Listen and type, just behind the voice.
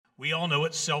We all know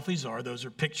what selfies are. Those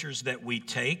are pictures that we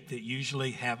take that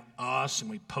usually have us, and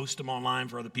we post them online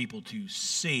for other people to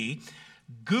see.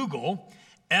 Google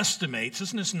estimates,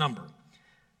 listen to this number,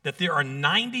 that there are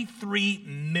 93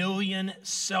 million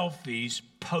selfies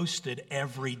posted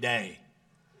every day.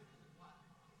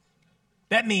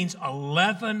 That means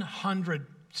 1,100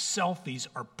 selfies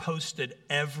are posted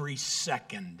every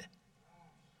second.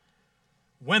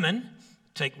 Women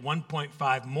take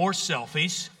 1.5 more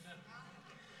selfies,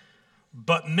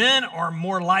 but men are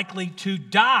more likely to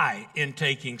die in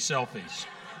taking selfies.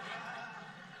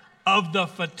 Of the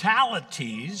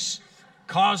fatalities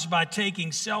caused by taking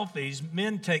selfies,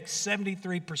 men take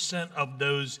 73% of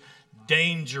those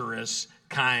dangerous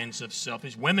kinds of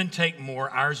selfies. Women take more.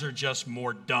 Ours are just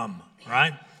more dumb,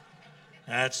 right?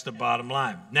 That's the bottom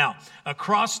line. Now,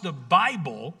 across the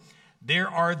Bible, there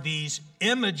are these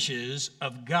images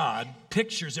of God,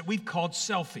 pictures that we've called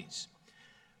selfies.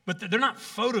 But they're not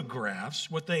photographs.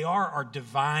 What they are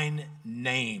divine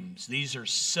names. These are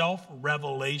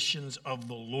self-revelations of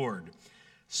the Lord.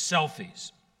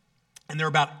 Selfies. And there are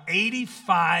about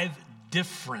 85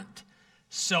 different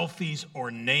selfies or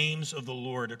names of the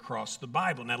Lord across the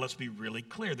Bible. Now, let's be really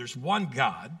clear. There's one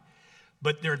God,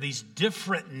 but there are these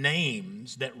different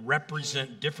names that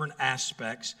represent different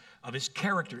aspects of his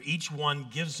character. Each one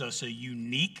gives us a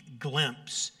unique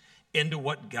glimpse into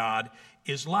what God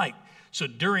is like. So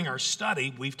during our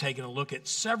study, we've taken a look at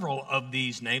several of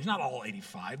these names, not all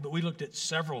 85, but we looked at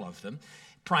several of them.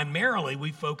 Primarily,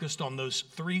 we focused on those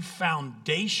three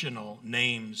foundational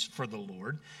names for the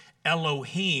Lord.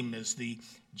 Elohim is the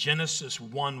Genesis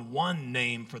 1:1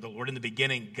 name for the Lord. In the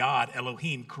beginning, God,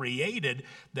 Elohim, created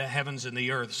the heavens and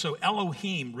the earth. So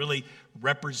Elohim really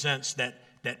represents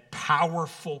that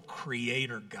powerful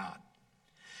creator God.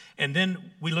 And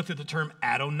then we looked at the term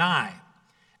Adonai.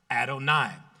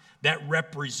 Adonai. That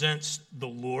represents the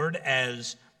Lord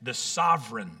as the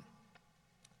sovereign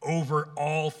over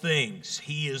all things.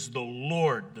 He is the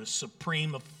Lord, the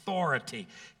supreme authority,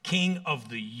 King of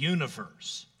the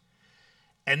universe.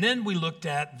 And then we looked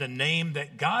at the name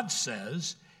that God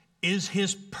says is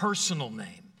his personal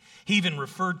name. He even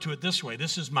referred to it this way: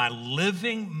 this is my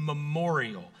living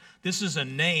memorial. This is a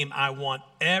name I want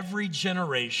every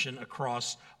generation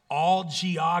across all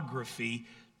geography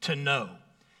to know.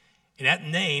 And that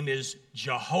name is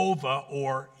Jehovah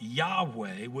or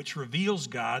Yahweh, which reveals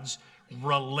God's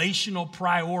relational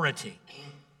priority.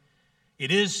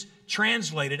 It is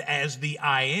translated as the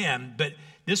I am, but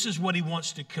this is what he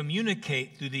wants to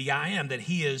communicate through the I am, that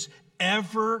he is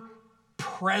ever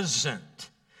present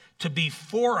to be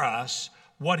for us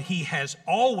what he has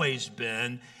always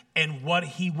been and what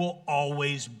he will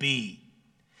always be.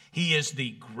 He is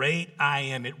the great I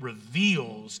am. It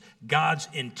reveals God's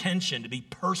intention to be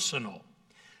personal,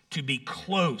 to be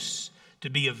close, to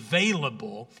be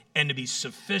available, and to be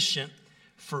sufficient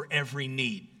for every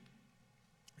need.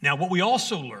 Now, what we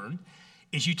also learned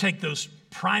is you take those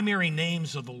primary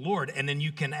names of the Lord and then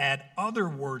you can add other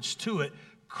words to it,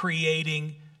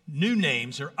 creating new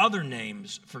names or other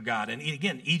names for God. And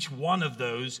again, each one of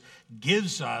those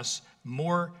gives us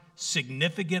more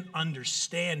significant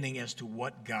understanding as to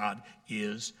what God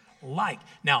is like.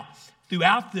 Now,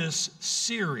 throughout this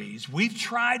series, we've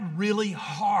tried really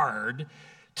hard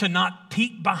to not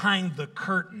peek behind the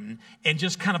curtain and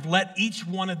just kind of let each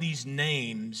one of these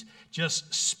names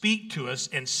just speak to us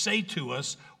and say to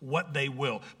us what they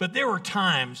will. But there were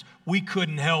times we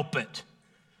couldn't help it.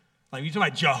 Like you talk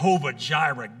about Jehovah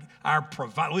Jireh, our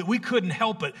provider. We couldn't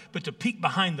help it but to peek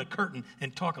behind the curtain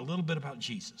and talk a little bit about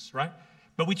Jesus, right?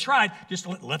 But we tried just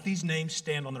to let these names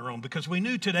stand on their own because we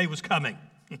knew today was coming.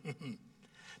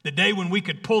 The day when we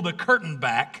could pull the curtain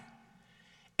back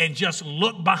and just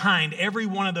look behind every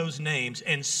one of those names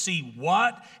and see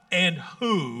what and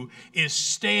who is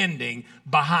standing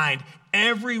behind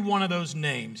every one of those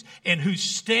names. And who's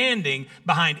standing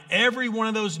behind every one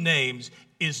of those names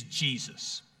is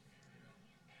Jesus.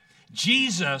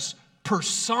 Jesus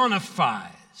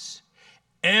personifies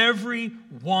every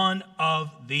one of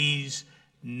these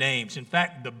names. In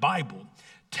fact, the Bible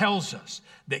tells us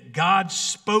that God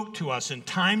spoke to us in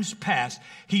times past.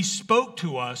 He spoke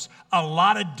to us a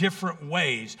lot of different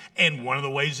ways. And one of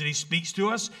the ways that he speaks to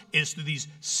us is through these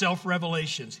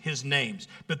self-revelations, his names.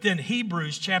 But then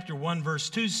Hebrews chapter 1 verse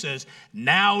 2 says,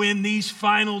 now in these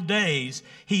final days,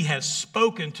 he has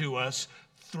spoken to us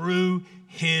through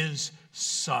his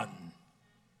Son.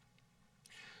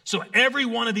 So every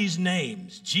one of these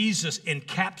names, Jesus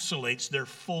encapsulates their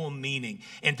full meaning.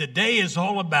 And today is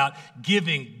all about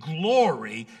giving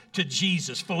glory to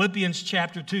Jesus. Philippians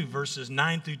chapter 2, verses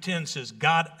 9 through 10 says,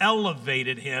 God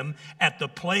elevated him at the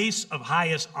place of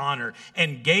highest honor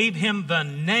and gave him the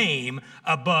name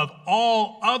above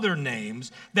all other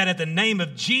names, that at the name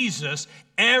of Jesus,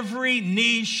 every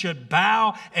knee should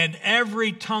bow and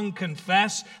every tongue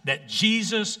confess that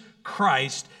Jesus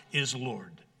Christ is Lord.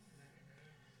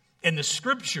 And the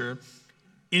scripture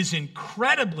is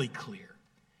incredibly clear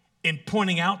in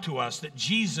pointing out to us that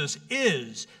Jesus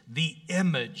is the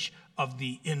image of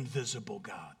the invisible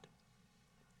God.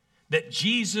 That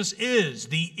Jesus is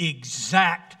the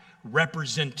exact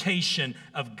representation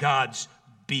of God's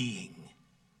being.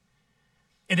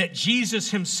 And that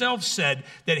Jesus himself said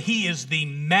that he is the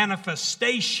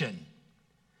manifestation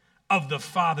of the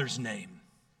Father's name.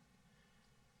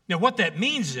 Now, what that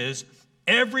means is,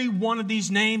 every one of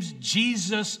these names,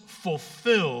 Jesus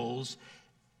fulfills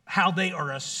how they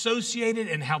are associated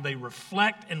and how they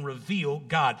reflect and reveal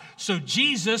God. So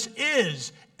Jesus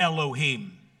is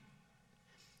Elohim.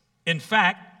 In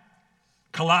fact,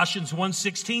 Colossians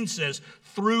 1:16 says,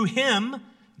 through him,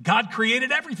 God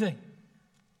created everything.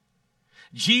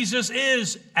 Jesus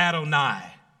is Adonai.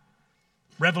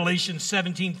 Revelation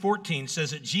 17:14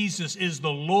 says that Jesus is the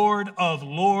Lord of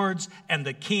lords and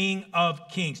the King of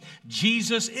kings.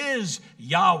 Jesus is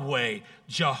Yahweh,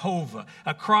 Jehovah.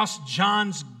 Across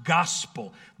John's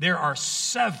gospel, there are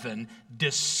 7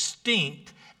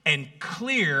 distinct and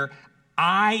clear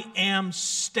I am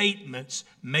statements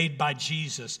made by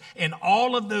Jesus. And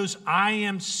all of those I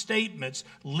am statements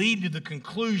lead to the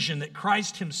conclusion that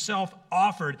Christ himself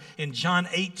offered in John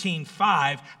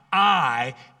 18:5,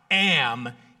 I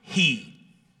am he.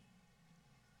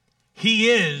 He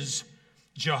is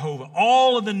Jehovah.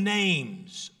 All of the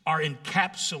names are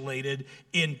encapsulated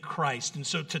in Christ. And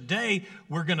so today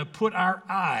we're going to put our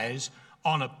eyes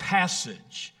on a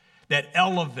passage that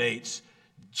elevates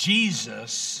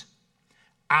Jesus,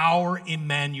 our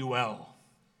Immanuel.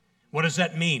 What does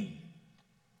that mean?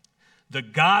 The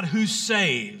God who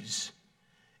saves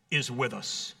is with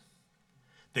us.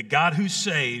 The God who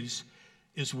saves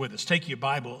is with us. Take your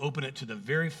Bible, open it to the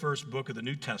very first book of the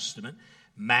New Testament,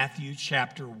 Matthew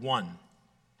chapter 1.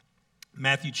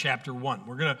 Matthew chapter 1.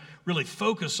 We're going to really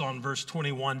focus on verse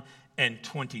 21 and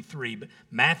 23, but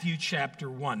Matthew chapter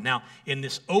 1. Now, in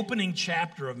this opening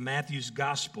chapter of Matthew's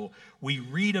gospel, we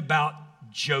read about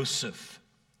Joseph.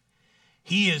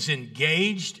 He is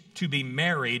engaged to be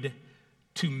married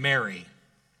to Mary,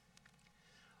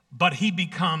 but he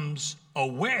becomes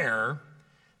aware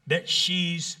that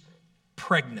she's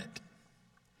pregnant.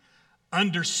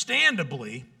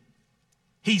 Understandably,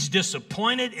 he's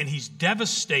disappointed and he's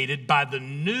devastated by the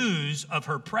news of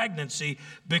her pregnancy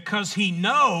because he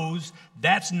knows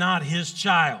that's not his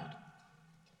child.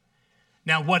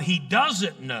 Now, what he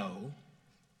doesn't know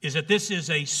is that this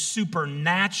is a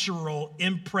supernatural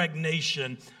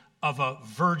impregnation of a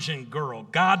virgin girl.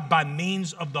 God, by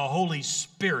means of the Holy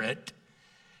Spirit,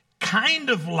 kind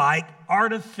of like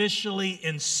artificially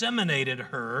inseminated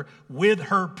her with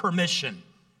her permission.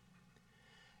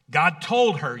 God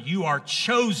told her, you are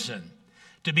chosen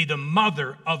to be the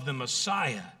mother of the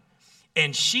Messiah.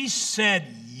 And she said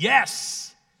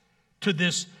yes to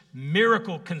this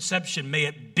miracle conception. May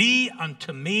it be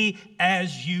unto me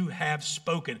as you have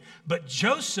spoken. But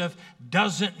Joseph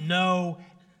doesn't know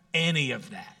any of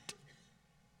that.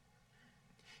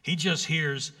 He just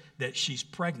hears that she's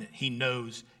pregnant. He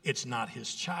knows it's not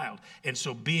his child. And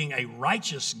so being a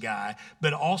righteous guy,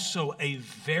 but also a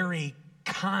very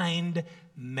kind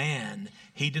man,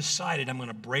 he decided, I'm going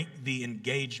to break the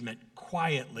engagement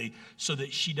quietly so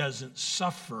that she doesn't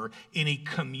suffer any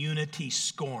community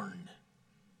scorn.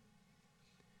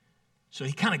 So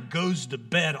he kind of goes to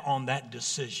bed on that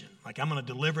decision. Like, I'm going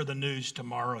to deliver the news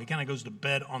tomorrow. He kind of goes to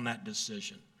bed on that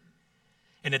decision.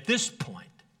 And at this point,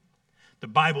 the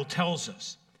Bible tells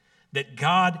us that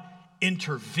God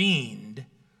intervened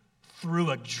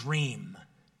through a dream.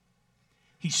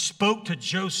 He spoke to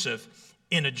Joseph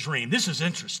in a dream. This is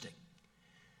interesting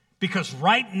because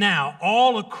right now,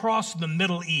 all across the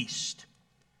Middle East,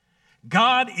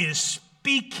 God is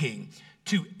speaking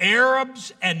to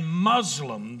Arabs and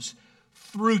Muslims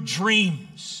through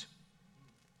dreams.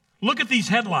 Look at these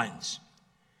headlines.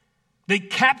 They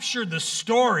capture the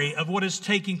story of what is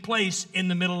taking place in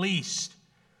the Middle East.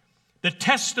 The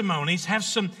testimonies have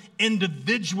some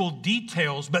individual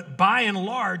details, but by and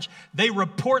large, they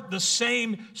report the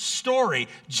same story.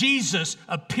 Jesus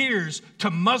appears to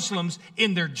Muslims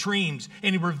in their dreams,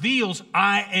 and he reveals,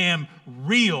 I am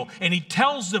real. And he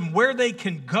tells them where they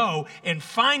can go and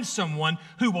find someone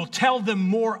who will tell them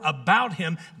more about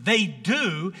him. They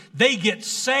do. They get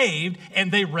saved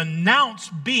and they renounce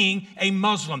being a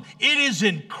Muslim. It is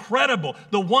incredible.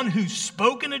 The one who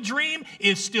spoke in a dream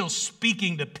is still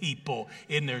speaking to people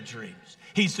in their dreams.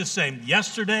 He's the same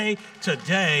yesterday,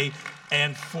 today,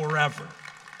 and forever.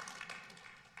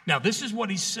 Now, this is what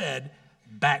he said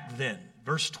back then.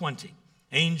 Verse 20.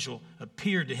 Angel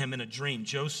appeared to him in a dream.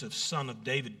 Joseph, son of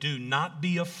David, do not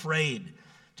be afraid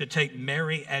to take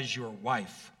Mary as your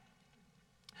wife,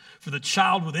 for the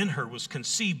child within her was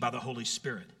conceived by the Holy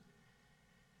Spirit.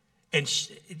 And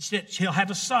she'll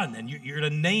have a son, and you're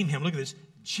going to name him, look at this,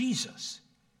 Jesus,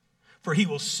 for he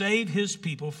will save his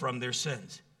people from their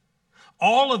sins.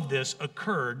 All of this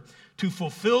occurred to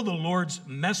fulfill the Lord's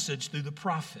message through the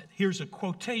prophet. Here's a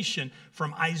quotation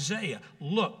from Isaiah.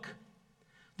 Look,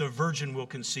 the virgin will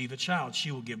conceive a child. She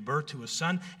will give birth to a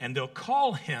son, and they'll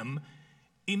call him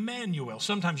Immanuel.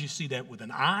 Sometimes you see that with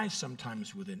an I,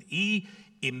 sometimes with an E.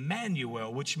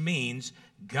 Immanuel, which means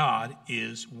God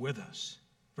is with us.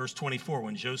 Verse 24,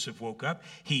 when Joseph woke up,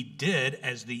 he did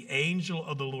as the angel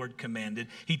of the Lord commanded.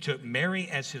 He took Mary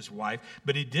as his wife,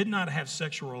 but he did not have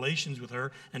sexual relations with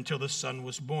her until the son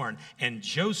was born. And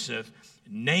Joseph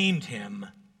named him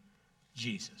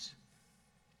Jesus.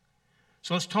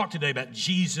 So let's talk today about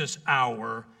Jesus,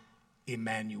 our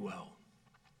Immanuel.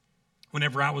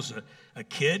 Whenever I was a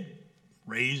kid,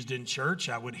 raised in church,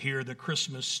 I would hear the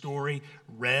Christmas story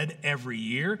read every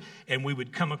year, and we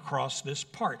would come across this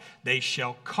part. They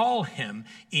shall call him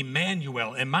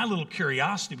Immanuel. And my little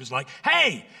curiosity was like,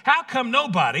 hey, how come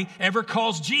nobody ever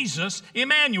calls Jesus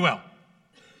Immanuel?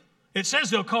 It says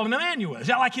they'll call him Immanuel. Is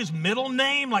that like his middle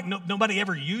name, like nobody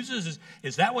ever uses?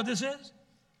 Is that what this is?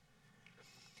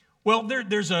 Well,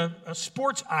 there's a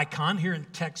sports icon here in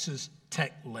Texas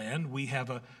Tech land. We have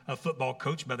a football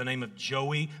coach by the name of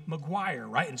Joey McGuire,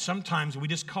 right? And sometimes we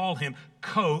just call him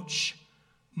Coach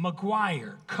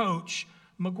McGuire. Coach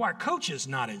McGuire. Coach is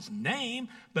not his name,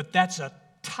 but that's a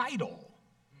title.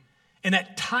 And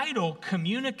that title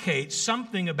communicates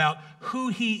something about who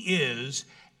he is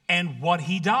and what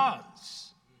he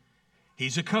does.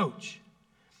 He's a coach.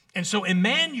 And so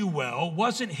Immanuel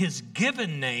wasn't his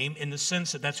given name in the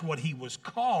sense that that's what he was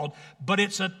called, but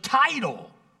it's a title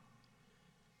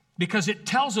because it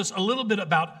tells us a little bit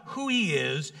about who he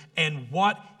is and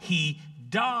what he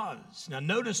does. Now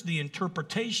notice the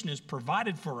interpretation is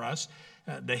provided for us.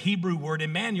 The Hebrew word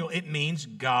Immanuel, it means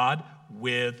God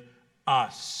with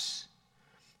us.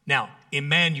 Now,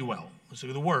 Immanuel, let's look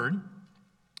at the word.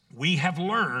 We have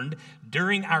learned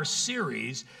during our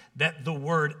series that the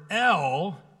word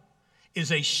El is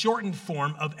a shortened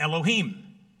form of Elohim.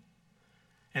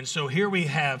 And so here we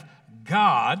have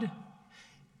God.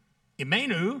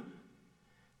 Immanu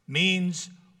means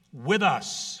with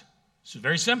us. This is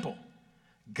very simple.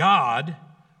 God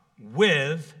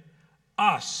with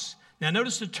us. Now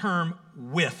notice the term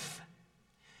with.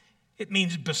 It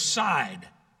means beside,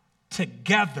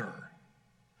 together,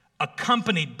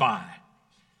 accompanied by.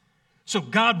 So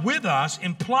God with us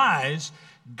implies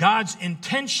God's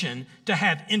intention to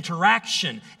have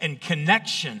interaction and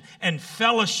connection and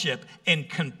fellowship and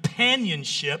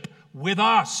companionship with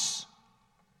us.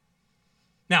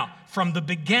 Now, from the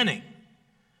beginning,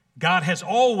 God has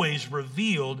always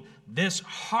revealed this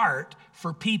heart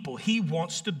for people. He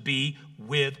wants to be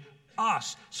with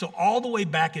us. So all the way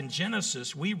back in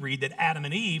Genesis, we read that Adam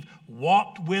and Eve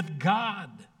walked with God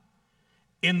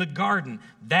in the garden.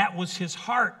 That was his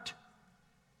heart.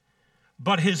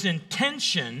 But his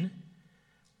intention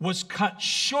was cut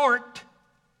short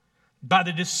by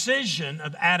the decision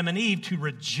of Adam and Eve to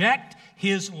reject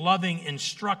his loving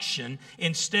instruction.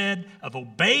 Instead of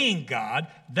obeying God,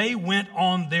 they went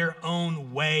on their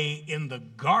own way in the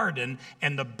garden,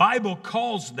 and the Bible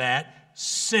calls that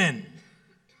sin.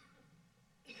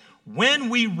 When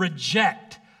we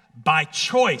reject by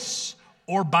choice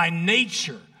or by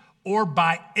nature or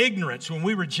by ignorance, when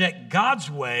we reject God's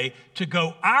way to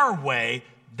go our way,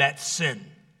 that's sin.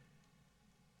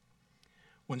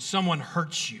 When someone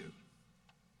hurts you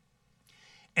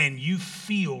and you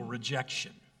feel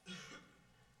rejection,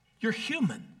 you're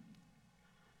human.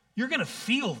 You're going to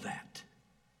feel that.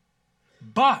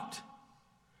 But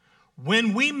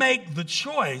when we make the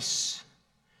choice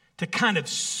to kind of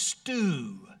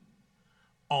stew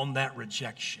on that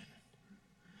rejection,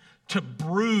 to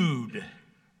brood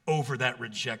over that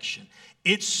rejection,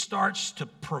 it starts to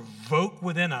provoke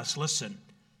within us, listen,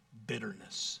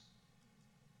 bitterness.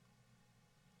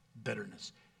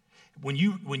 Bitterness. When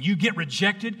you get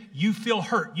rejected, you feel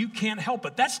hurt. You can't help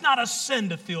it. That's not a sin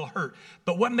to feel hurt.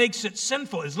 But what makes it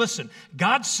sinful is, listen,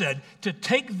 God said to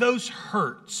take those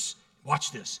hurts,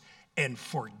 watch this, and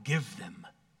forgive them,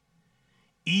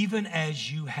 even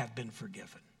as you have been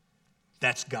forgiven.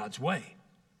 That's God's way.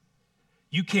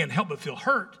 You can't help but feel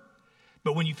hurt.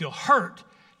 But when you feel hurt,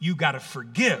 you got to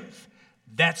forgive.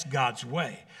 That's God's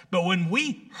way. But when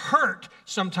we hurt,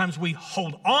 sometimes we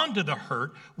hold on to the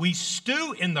hurt, we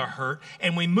stew in the hurt,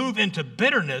 and we move into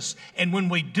bitterness. And when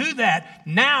we do that,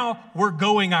 now we're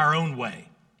going our own way.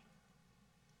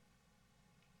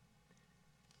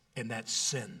 And that's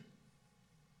sin.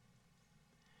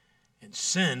 And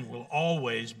sin will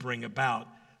always bring about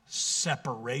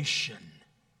separation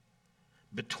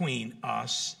between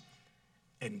us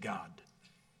and God.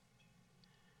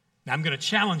 Now, I'm going to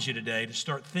challenge you today to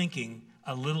start thinking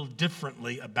a little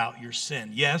differently about your sin.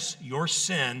 Yes, your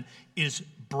sin is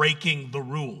breaking the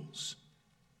rules.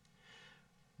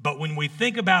 But when we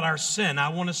think about our sin, I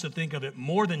want us to think of it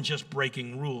more than just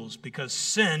breaking rules, because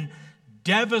sin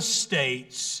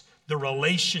devastates the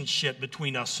relationship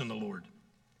between us and the Lord.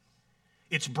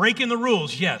 It's breaking the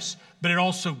rules, yes, but it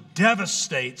also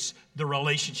devastates the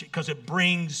relationship because it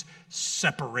brings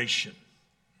separation.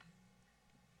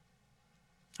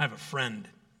 I have a friend,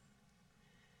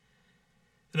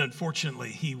 and unfortunately,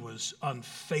 he was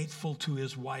unfaithful to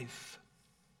his wife.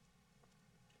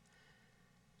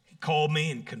 He called me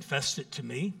and confessed it to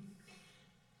me.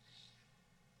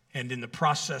 And in the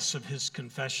process of his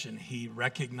confession, he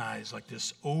recognized like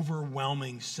this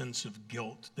overwhelming sense of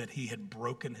guilt that he had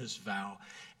broken his vow.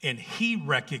 And he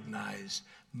recognized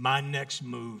my next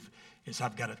move is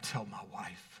I've got to tell my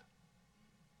wife.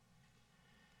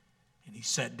 And he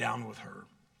sat down with her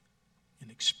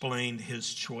and explained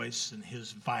his choice and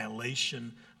his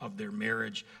violation of their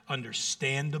marriage.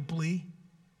 Understandably,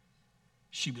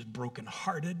 she was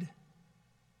brokenhearted,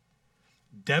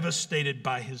 devastated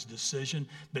by his decision,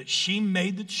 but she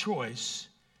made the choice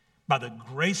by the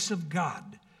grace of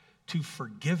God to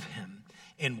forgive him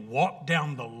and walk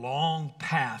down the long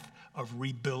path of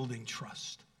rebuilding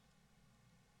trust.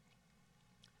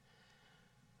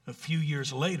 A few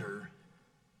years later,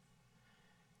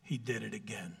 he did it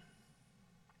again.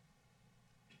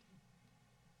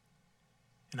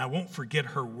 And I won't forget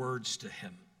her words to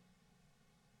him.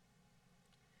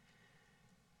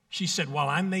 She said, while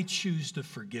I may choose to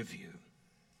forgive you,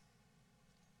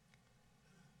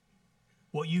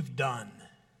 what you've done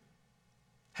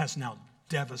has now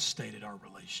devastated our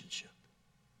relationship.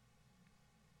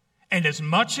 And as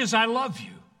much as I love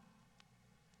you,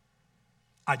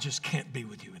 I just can't be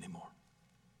with you anymore.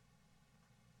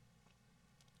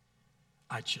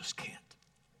 I just can't.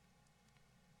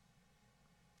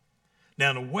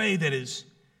 Now, in a way that is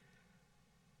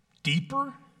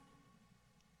deeper,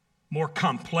 more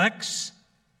complex,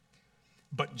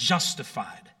 but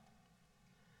justified.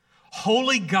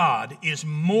 Holy God is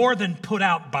more than put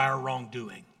out by our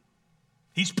wrongdoing.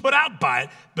 He's put out by it,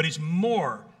 but he's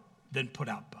more than put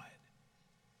out by it.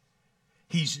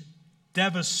 He's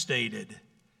devastated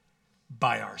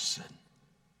by our sin.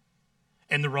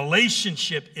 And the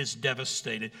relationship is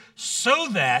devastated so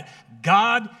that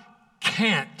God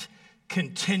can't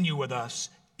continue with us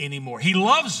anymore. He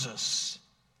loves us,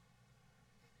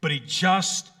 but he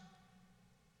just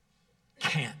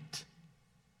can't.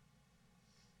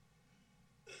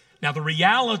 Now, the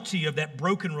reality of that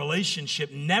broken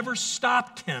relationship never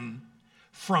stopped him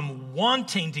from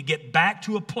wanting to get back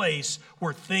to a place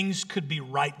where things could be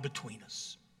right between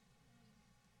us.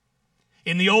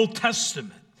 In the Old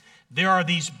Testament, there are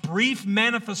these brief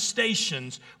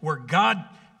manifestations where God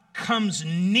comes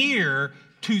near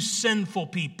to sinful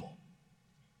people.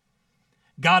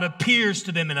 God appears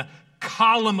to them in a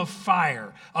column of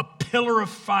fire, a pillar of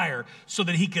fire, so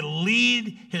that he could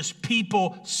lead his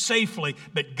people safely,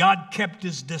 but God kept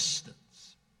his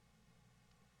distance.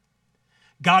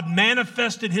 God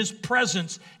manifested his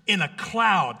presence in a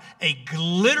cloud, a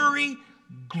glittery,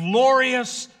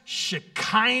 glorious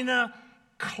Shekinah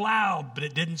cloud, but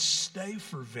it didn't stay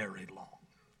for very long.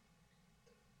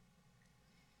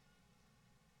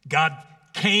 God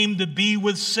came to be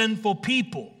with sinful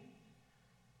people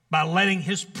by letting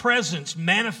his presence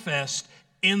manifest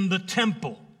in the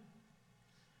temple.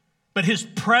 But his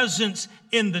presence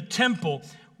in the temple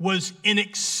was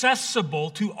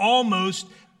inaccessible to almost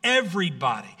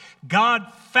everybody.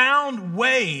 God found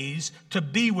ways to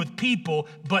be with people,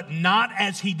 but not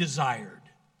as he desired.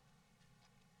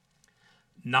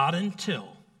 Not until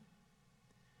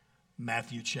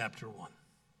Matthew chapter 1.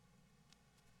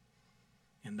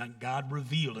 And then God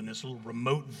revealed in this little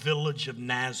remote village of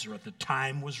Nazareth, the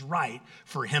time was right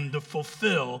for him to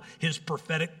fulfill his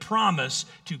prophetic promise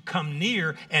to come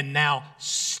near and now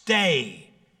stay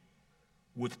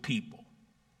with people.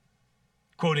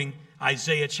 Quoting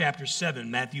Isaiah chapter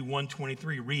 7, Matthew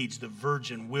 1:23 reads, "The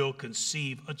virgin will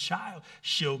conceive a child.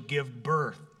 She'll give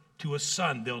birth to a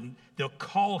son. They'll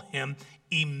call him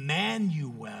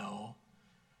Immanuel,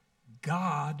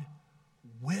 God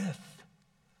with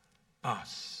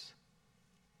us."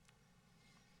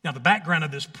 Now, the background of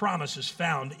this promise is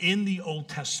found in the Old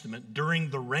Testament during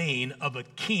the reign of a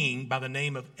king by the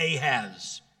name of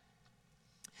Ahaz.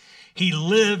 He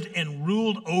lived and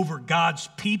ruled over God's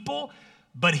people,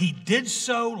 but he did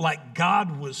so like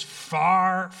God was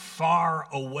far, far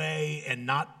away and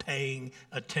not paying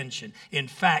attention. In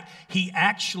fact, he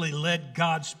actually led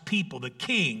God's people, the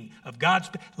king of God's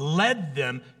people, led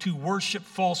them to worship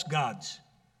false gods.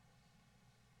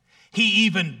 He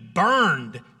even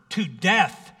burned to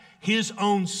death his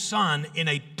own son in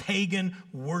a pagan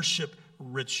worship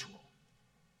ritual.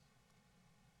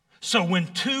 So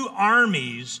when two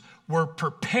armies were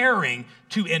preparing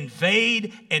to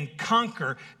invade and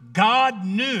conquer, God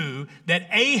knew that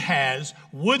Ahaz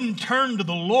wouldn't turn to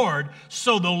the Lord,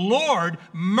 so the Lord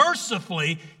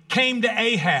mercifully came to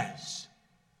Ahaz.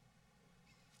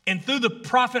 And through the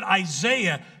prophet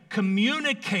Isaiah,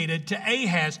 communicated to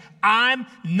Ahaz, I'm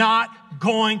not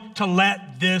going to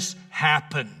let this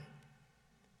happen.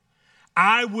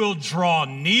 I will draw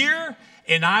near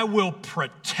and I will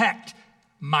protect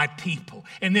my people.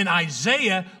 And then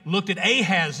Isaiah looked at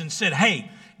Ahaz and said,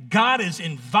 hey, God is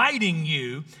inviting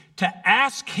you to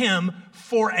ask him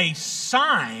for a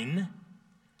sign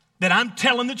that I'm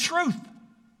telling the truth.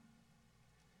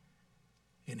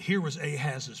 And here was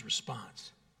Ahaz's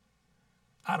response.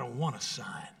 I don't want a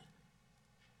sign.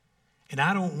 And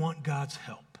I don't want God's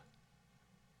help.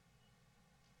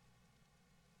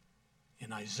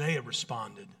 And Isaiah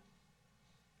responded,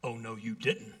 oh, no, you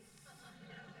didn't.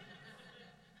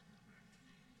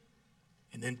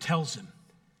 And then tells him,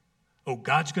 oh,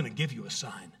 God's going to give you a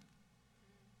sign.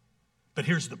 But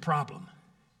here's the problem.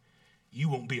 You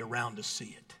won't be around to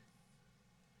see it.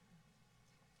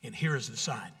 And here is the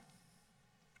sign.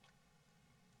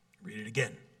 Read it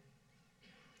again.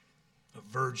 A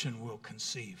virgin will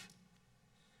conceive.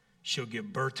 She'll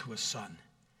give birth to a son.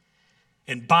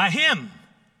 And by him,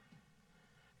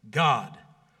 God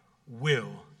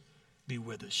will be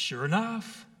with us. Sure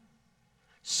enough,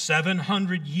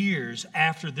 700 years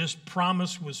after this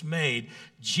promise was made,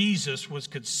 Jesus was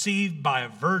conceived by a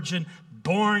virgin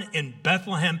born in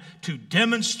Bethlehem to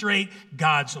demonstrate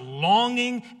God's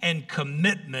longing and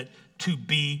commitment to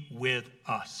be with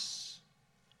us.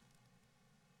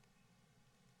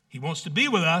 He wants to be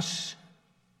with us,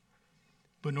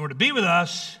 but in order to be with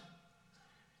us,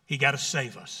 he got to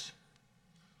save us.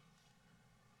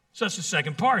 So that's the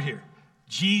second part here.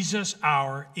 Jesus,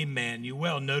 our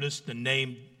Immanuel. Notice the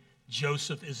name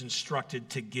Joseph is instructed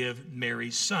to give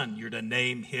Mary's son. You're to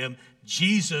name him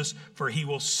Jesus, for he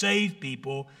will save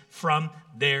people from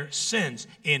their sins.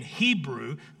 In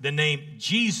Hebrew, the name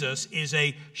Jesus is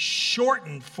a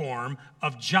shortened form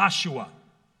of Joshua.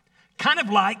 Kind of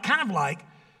like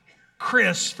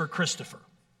Chris for Christopher.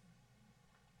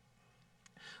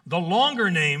 The longer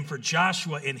name for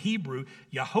Joshua in Hebrew,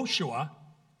 Yehoshua,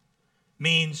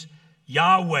 means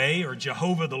Yahweh or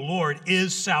Jehovah the Lord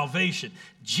is salvation.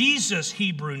 Jesus'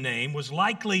 Hebrew name was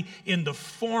likely in the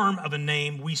form of a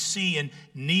name we see in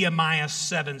Nehemiah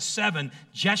 7:7,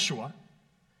 Jeshua.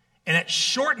 And that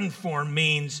shortened form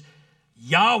means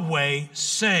Yahweh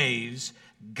saves,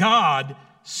 God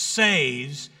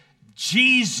saves,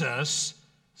 Jesus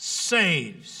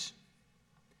saves.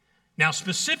 Now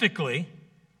specifically,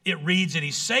 it reads that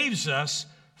he saves us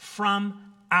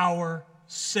from our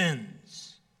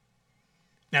sins.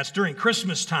 Now, it's during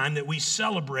Christmas time that we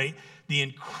celebrate the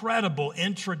incredible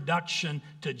introduction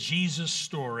to Jesus'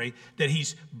 story, that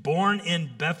he's born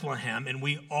in Bethlehem, and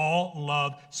we all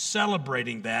love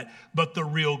celebrating that. But the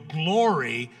real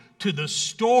glory to the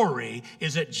story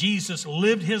is that Jesus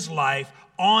lived his life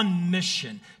on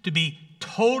mission to be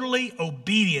totally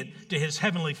obedient to his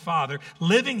heavenly Father,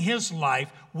 living his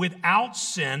life without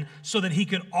sin so that he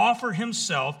could offer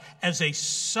himself as a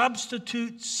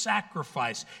substitute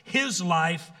sacrifice, his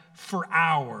life for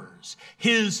ours,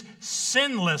 his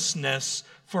sinlessness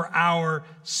for our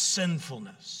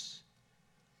sinfulness.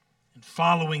 And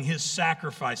following his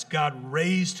sacrifice, God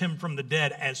raised him from the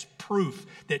dead as proof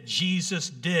that Jesus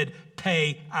did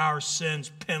pay our sins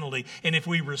penalty. And if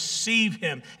we receive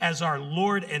him as our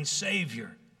Lord and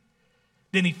Savior,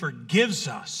 then he forgives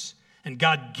us and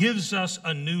God gives us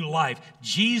a new life.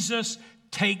 Jesus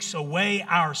takes away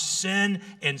our sin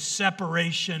and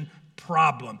separation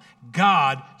problem.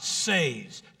 God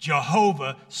saves.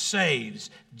 Jehovah saves.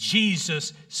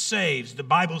 Jesus saves. The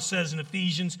Bible says in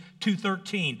Ephesians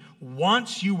 2:13,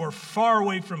 once you were far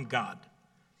away from God,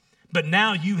 but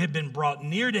now you have been brought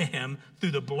near to him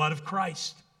through the blood of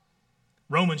Christ.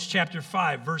 Romans chapter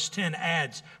 5, verse 10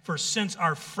 adds, for since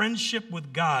our friendship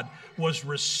with God was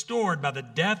restored by the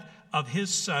death of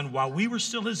his Son while we were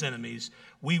still his enemies,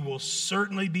 we will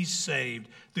certainly be saved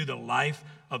through the life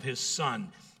of his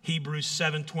Son. Hebrews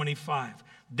 7:25.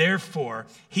 Therefore,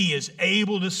 he is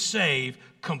able to save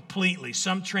completely.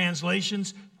 Some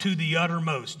translations, to the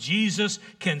uttermost. Jesus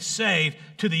can save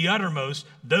to the uttermost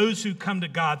those who come to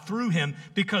God through him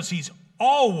because he's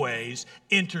always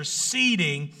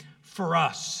interceding for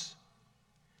us.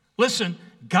 Listen,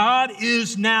 God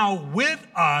is now with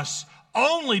us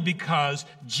only because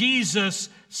Jesus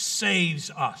saves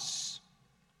us.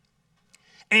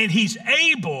 And he's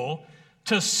able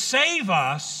to save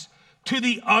us to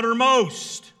the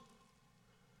uttermost.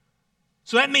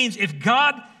 So that means if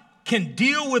God can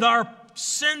deal with our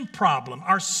sin problem,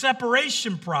 our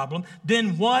separation problem,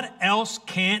 then what else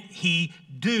can't he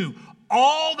do?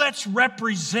 All that's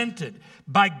represented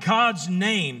by God's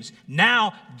names,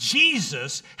 now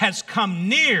Jesus has come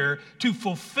near to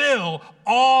fulfill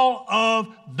all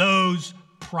of those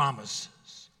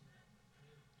promises.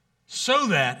 So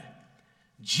that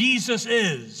Jesus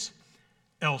is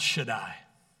El Shaddai.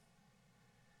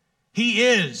 He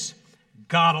is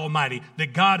God Almighty, the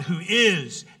God who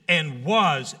is and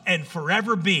was and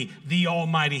forever be the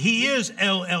Almighty. He is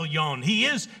El Elyon. He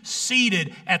is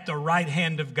seated at the right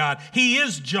hand of God. He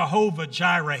is Jehovah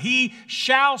Jireh. He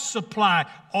shall supply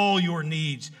all your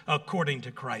needs according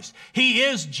to Christ. He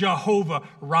is Jehovah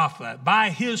Rapha. By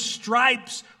his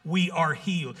stripes we are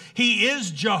healed. He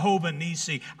is Jehovah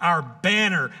Nisi, our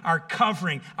banner, our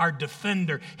covering, our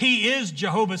defender. He is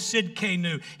Jehovah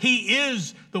Sidkenu. He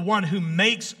is the one who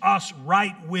makes us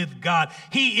right with God.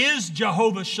 He is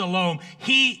Jehovah Shalom.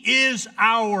 He is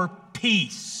our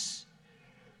peace.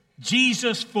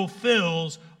 Jesus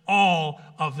fulfills all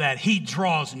of that. He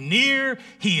draws near,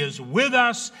 he is with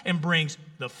us, and brings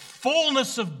the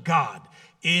fullness of God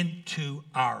into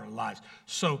our lives.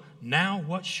 So now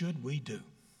what should we do?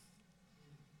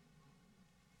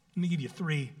 Let me give you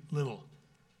 3 little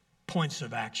points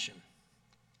of action.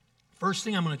 First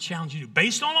thing I'm going to challenge you to do,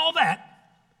 based on all that,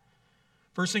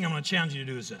 first thing I'm going to challenge you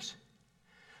to do is this.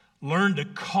 Learn to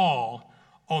call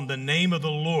on the name of the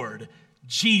Lord,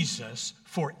 Jesus,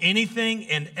 for anything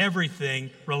and everything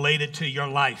related to your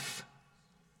life.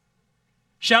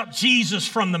 Shout Jesus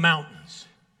from the mountains.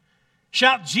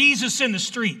 Shout Jesus in the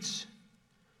streets.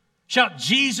 Shout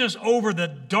Jesus over the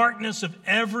darkness of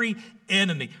every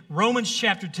enemy. Romans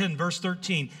chapter 10, verse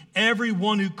 13.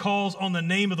 Everyone who calls on the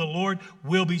name of the Lord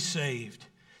will be saved.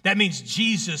 That means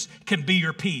Jesus can be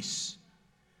your peace.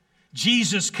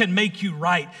 Jesus can make you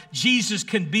right. Jesus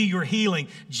can be your healing.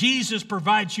 Jesus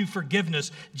provides you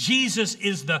forgiveness. Jesus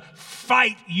is the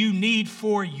fight you need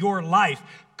for your life.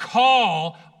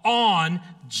 Call on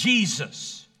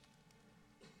Jesus.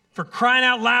 For crying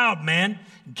out loud, man,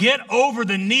 get over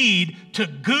the need to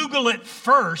Google it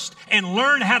first and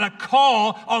learn how to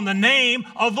call on the name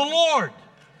of the Lord.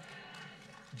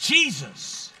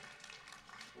 Jesus.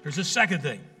 Here's the second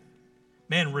thing.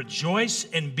 Man, rejoice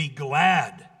and be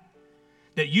glad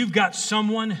that you've got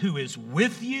someone who is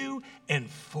with you and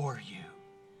for you.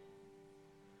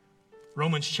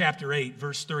 Romans chapter 8,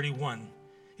 verse 31.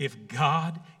 If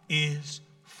God is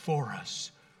for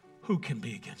us, who can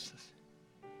be against us?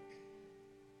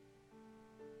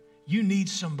 You need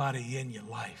somebody in your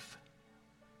life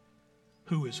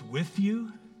who is with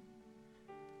you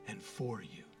and for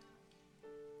you.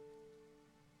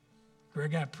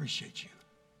 Greg, I appreciate you.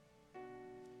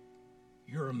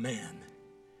 You're a man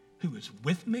who is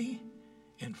with me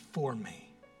and for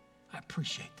me. I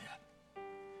appreciate that.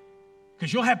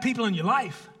 Because you'll have people in your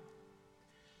life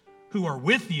who are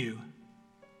with you,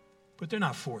 but they're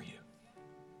not for you.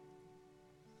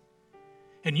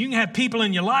 And you can have people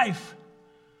in your life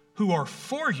who are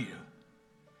for you,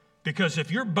 because if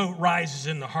your boat rises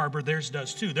in the harbor, theirs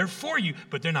does too. They're for you,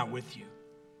 but they're not with you.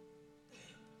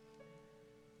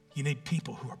 You need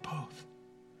people who are both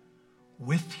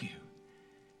with you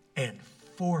and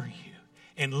for you.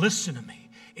 And listen to me,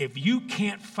 if you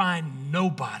can't find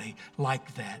nobody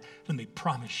like that, let me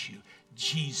promise you,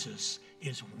 Jesus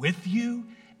is with you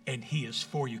and he is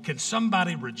for you. Can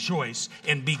somebody rejoice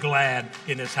and be glad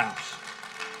in this house?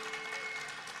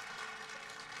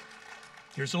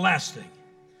 Here's the last thing.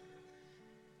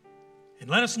 And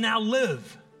let us now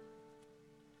live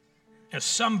as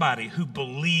somebody who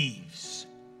believes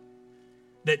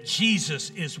that Jesus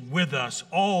is with us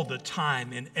all the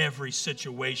time in every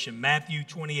situation. Matthew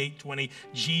 28:20,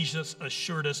 Jesus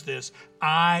assured us this,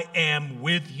 I am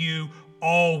with you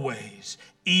always,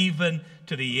 even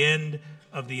to the end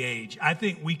of the age. I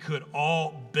think we could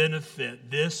all benefit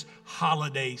this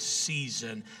holiday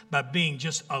season by being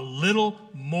just a little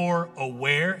more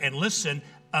aware and, listen,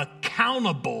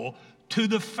 accountable to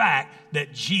the fact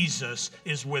that Jesus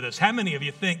is with us. How many of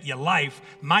you think your life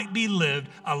might be lived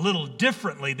a little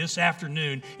differently this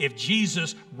afternoon if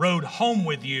Jesus rode home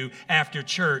with you after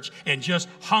church and just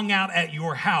hung out at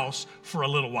your house for a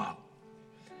little while?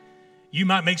 You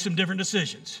might make some different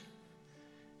decisions.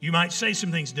 You might say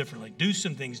some things differently, do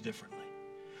some things differently.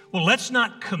 Well, let's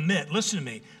not commit, listen to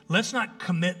me, let's not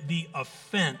commit the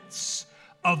offense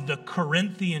of the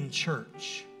Corinthian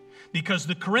church. Because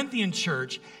the Corinthian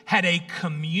church had a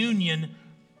communion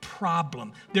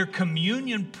problem. Their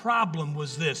communion problem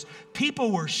was this. People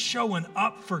were showing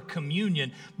up for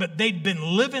communion, but they'd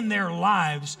been living their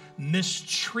lives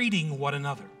mistreating one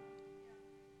another.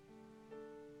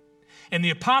 And the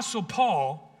Apostle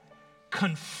Paul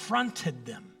confronted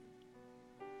them.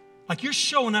 Like, you're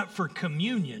showing up for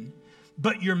communion,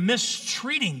 but you're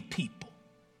mistreating people.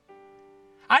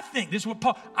 I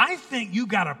think you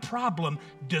got a problem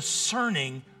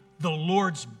discerning the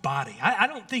Lord's body. I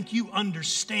don't think you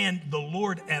understand the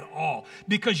Lord at all,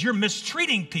 because you're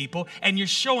mistreating people and you're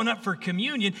showing up for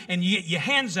communion and you get your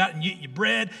hands out and you get your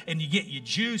bread and you get your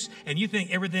juice and you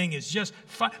think everything is just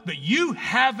fine. But you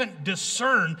haven't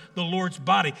discerned the Lord's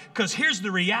body, because here's the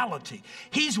reality.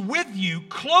 He's with you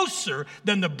closer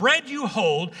than the bread you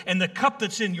hold and the cup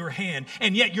that's in your hand,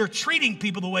 and yet you're treating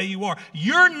people the way you are.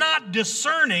 You're not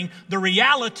discerning the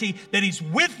reality that He's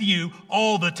with you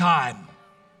all the time.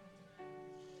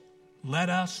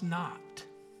 Let us not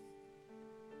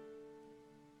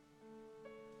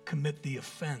commit the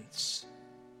offense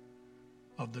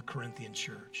of the Corinthian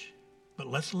church, but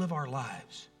let's live our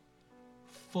lives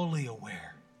fully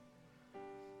aware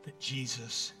that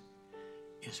Jesus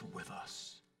is with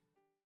us.